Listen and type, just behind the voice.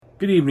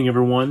Good evening,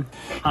 everyone.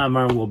 I'm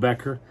Aaron Will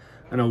Becker,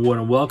 and I want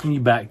to welcome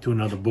you back to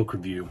another book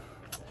review.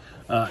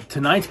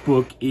 Tonight's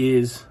book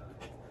is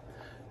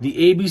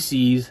The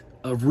ABCs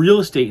of Real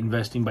Estate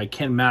Investing by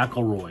Ken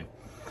McElroy.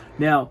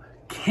 Now,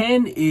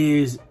 Ken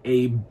is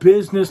a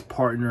business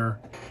partner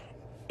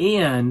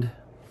and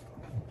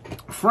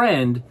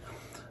friend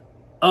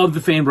of the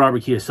famed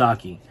Robert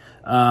Kiyosaki.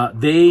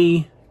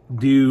 They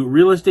do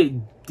real estate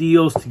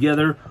deals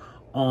together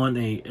on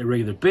a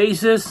regular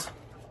basis.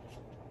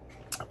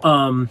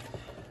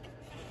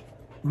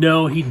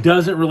 No, he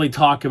doesn't really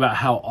talk about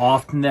how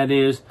often that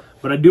is,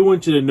 but I do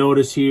want you to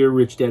notice here,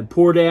 Rich Dad,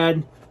 Poor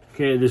Dad.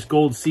 Okay, this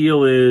gold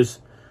seal is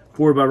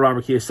forwarded by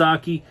Robert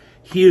Kiyosaki.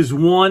 He is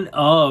one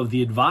of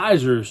the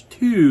advisors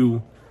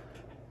to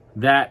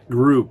that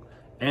group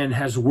and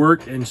has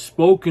worked and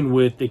spoken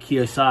with the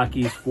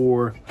Kiyosakis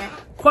for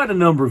quite a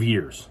number of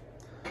years.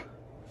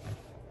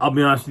 I'll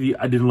be honest with you,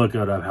 I didn't look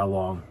it up how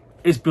long.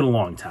 It's been a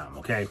long time,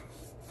 okay?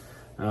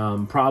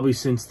 Probably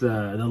since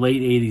the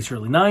late 80s,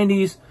 early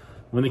 90s,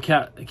 when the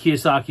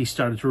Kiyosaki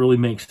started to really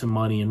make some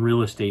money in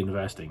real estate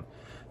investing.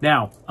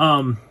 Now,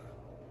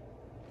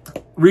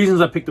 reasons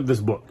I picked up this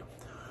book.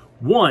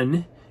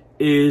 One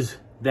is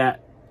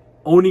that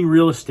owning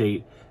real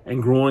estate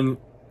and growing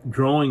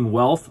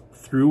wealth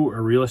through a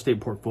real estate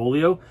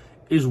portfolio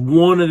is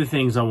one of the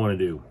things I want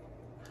to do.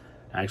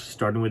 Actually,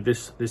 starting with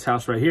this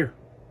house right here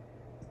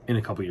in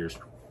a couple years.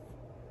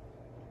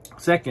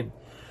 Second,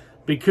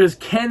 because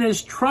Ken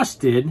is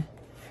trusted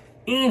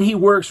and he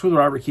works with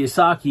Robert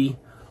Kiyosaki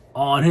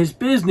on his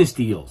business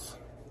deals.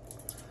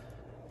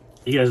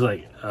 You guys are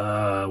like,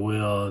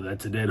 Will,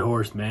 that's a dead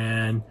horse,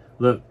 man.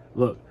 Look.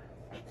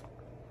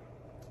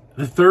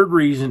 The third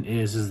reason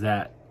is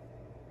that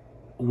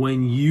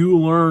when you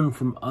learn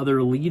from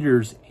other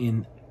leaders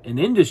in an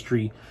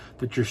industry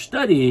that you're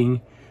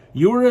studying,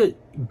 you're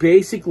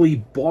basically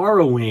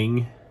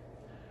borrowing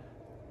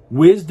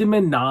wisdom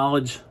and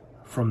knowledge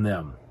from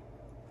them.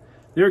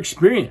 Their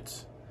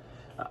experience.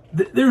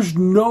 There's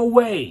no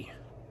way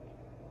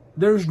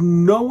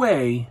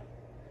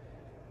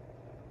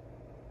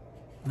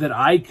that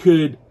I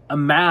could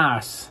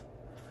amass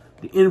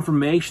the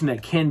information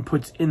that Ken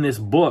puts in this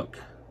book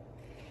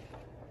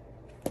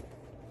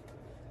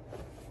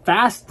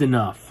fast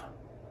enough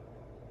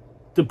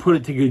to put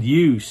it to good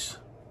use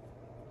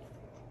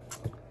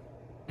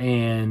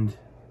and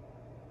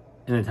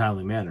in a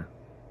timely manner.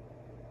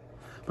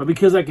 But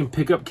because I can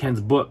pick up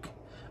Ken's book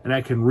and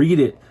I can read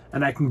it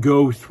and I can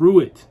go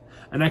through it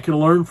and I can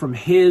learn from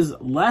his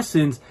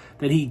lessons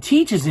that he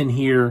teaches in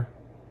here,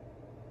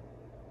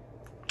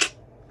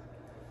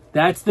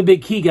 that's the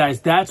big key,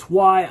 guys. That's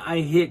why I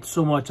hit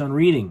so much on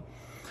reading,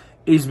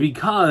 is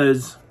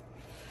because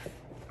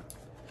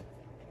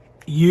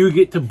you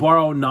get to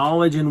borrow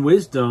knowledge and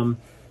wisdom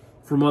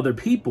from other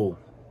people.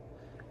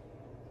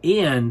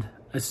 And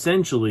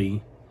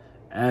essentially,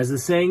 as the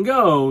saying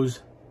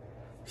goes,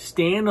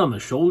 stand on the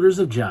shoulders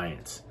of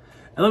giants.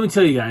 And let me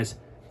tell you guys,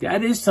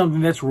 that is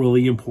something that's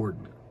really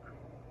important,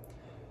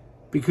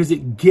 because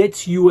it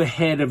gets you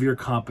ahead of your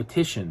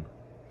competition.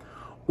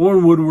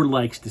 Orrin Woodward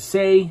likes to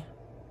say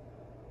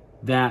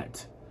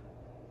that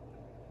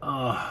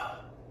the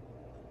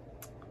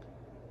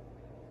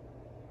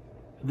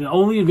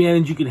only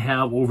advantage you can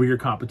have over your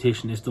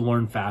competition is to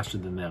learn faster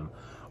than them,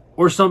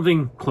 or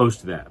something close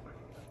to that.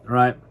 All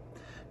right?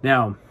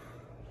 Now,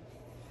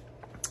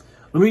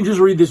 let me just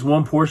read this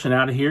one portion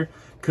out of here,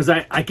 because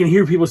I can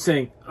hear people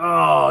saying,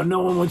 oh,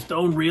 no one wants to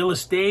own real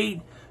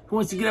estate. Who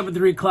wants to get up at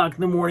 3 o'clock in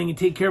the morning and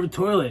take care of a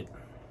toilet?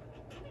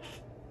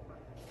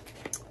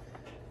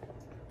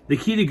 The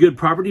key to good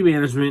property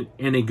management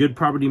and a good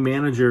property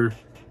manager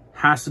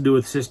has to do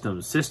with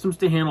systems. Systems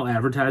to handle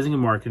advertising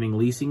and marketing,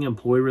 leasing,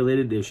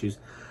 employee-related issues,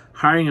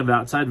 hiring of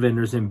outside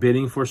vendors, and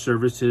bidding for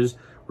services,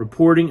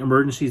 reporting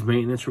emergencies,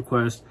 maintenance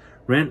requests,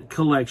 rent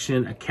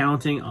collection,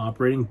 accounting,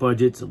 operating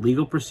budgets,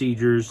 legal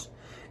procedures,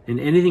 and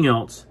anything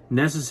else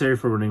necessary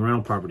for running a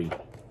rental property.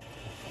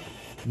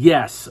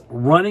 Yes,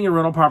 running a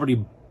rental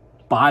property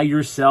by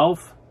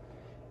yourself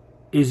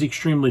is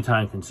extremely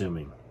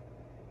time-consuming.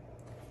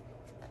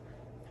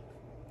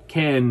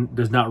 Ken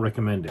does not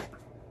recommend it.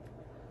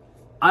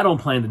 I don't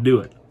plan to do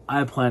it.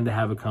 I plan to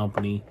have a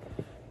company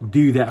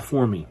do that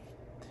for me,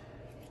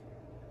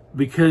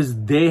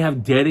 because they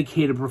have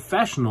dedicated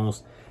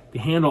professionals to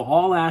handle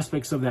all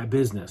aspects of that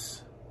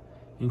business,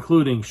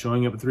 including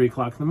showing up at 3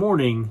 o'clock in the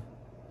morning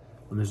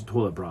when there's a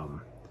toilet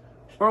problem,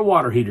 or a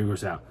water heater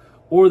goes out,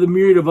 or the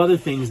myriad of other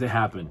things that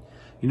happen.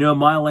 You know,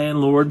 my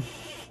landlord,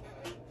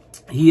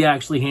 he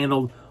actually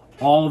handled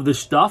all of the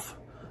stuff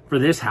for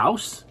this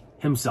house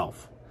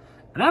himself.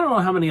 And I don't know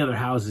how many other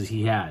houses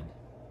he had.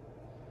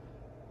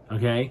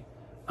 Okay?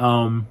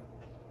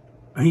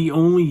 He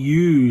only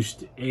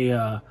used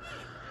a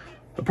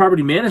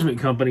property management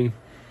company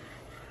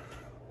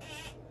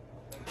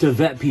to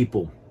vet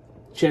people,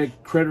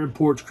 check credit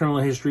reports,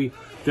 criminal history,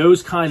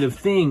 those kind of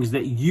things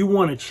that you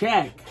want to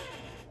check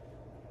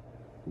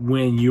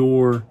when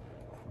you're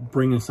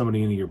bringing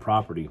somebody into your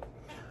property.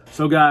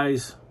 So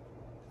guys,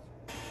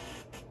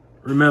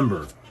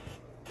 remember,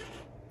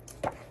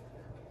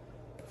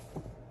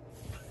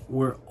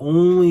 we're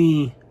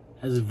only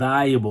as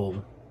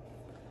valuable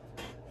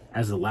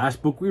as the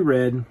last book we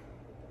read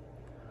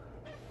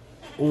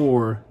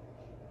or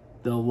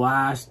the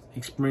last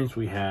experience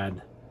we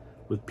had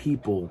with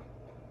people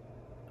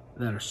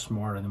that are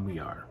smarter than we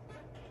are.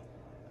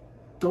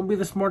 Don't be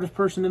the smartest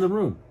person in the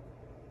room.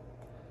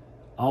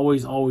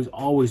 Always, always,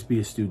 always be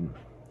a student.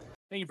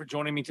 Thank you for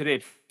joining me today.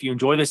 If you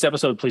enjoyed this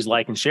episode, please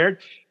like and share it.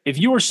 If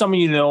you or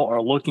someone you know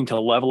are looking to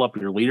level up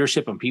your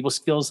leadership and people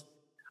skills,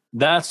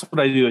 that's what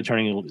I do at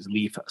Turning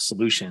Leaf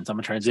Solutions. I'm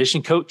a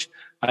transition coach.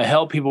 I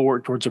help people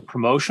work towards a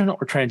promotion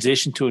or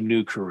transition to a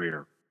new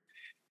career.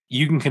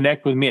 You can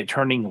connect with me at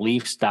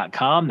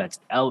turningleafs.com. That's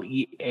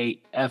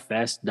LEAFS.com.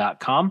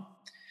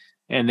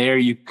 And there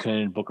you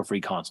can book a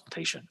free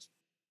consultation.